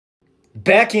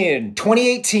Back in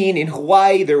 2018 in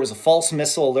Hawaii, there was a false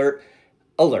missile alert.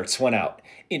 Alerts went out.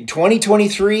 In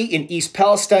 2023 in East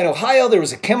Palestine, Ohio, there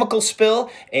was a chemical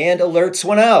spill and alerts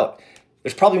went out.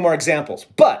 There's probably more examples,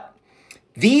 but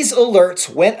these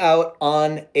alerts went out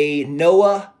on a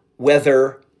NOAA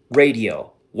Weather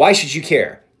Radio. Why should you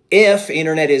care? If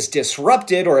internet is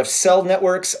disrupted or if cell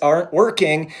networks aren't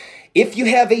working, if you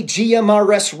have a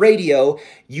GMRS radio,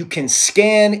 you can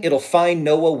scan, it'll find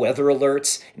NOAA weather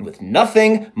alerts, and with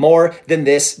nothing more than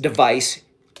this device,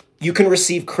 you can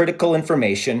receive critical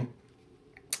information,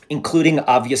 including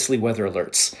obviously weather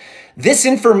alerts. This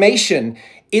information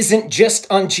isn't just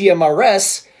on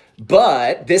GMRS,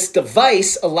 but this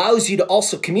device allows you to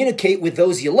also communicate with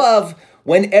those you love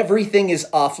when everything is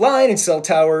offline and cell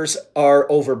towers are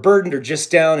overburdened or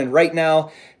just down. And right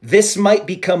now, this might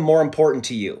become more important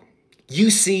to you. You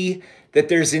see that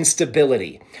there's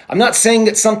instability. I'm not saying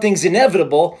that something's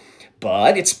inevitable,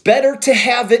 but it's better to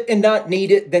have it and not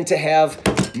need it than to have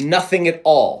nothing at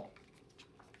all.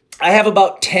 I have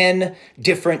about 10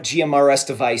 different GMRS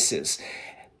devices.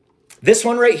 This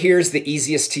one right here is the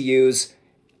easiest to use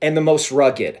and the most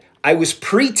rugged. I was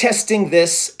pre-testing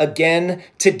this again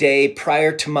today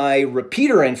prior to my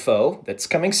repeater info that's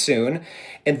coming soon.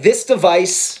 And this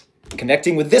device,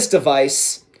 connecting with this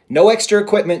device, no extra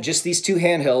equipment, just these two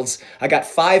handhelds, I got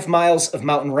 5 miles of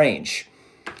mountain range.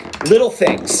 Little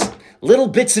things, little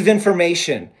bits of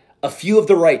information, a few of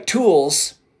the right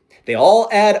tools, they all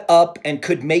add up and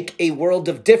could make a world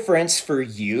of difference for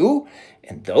you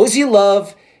and those you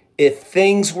love if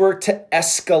things were to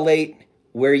escalate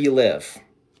where you live.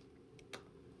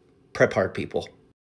 Prep hard, people.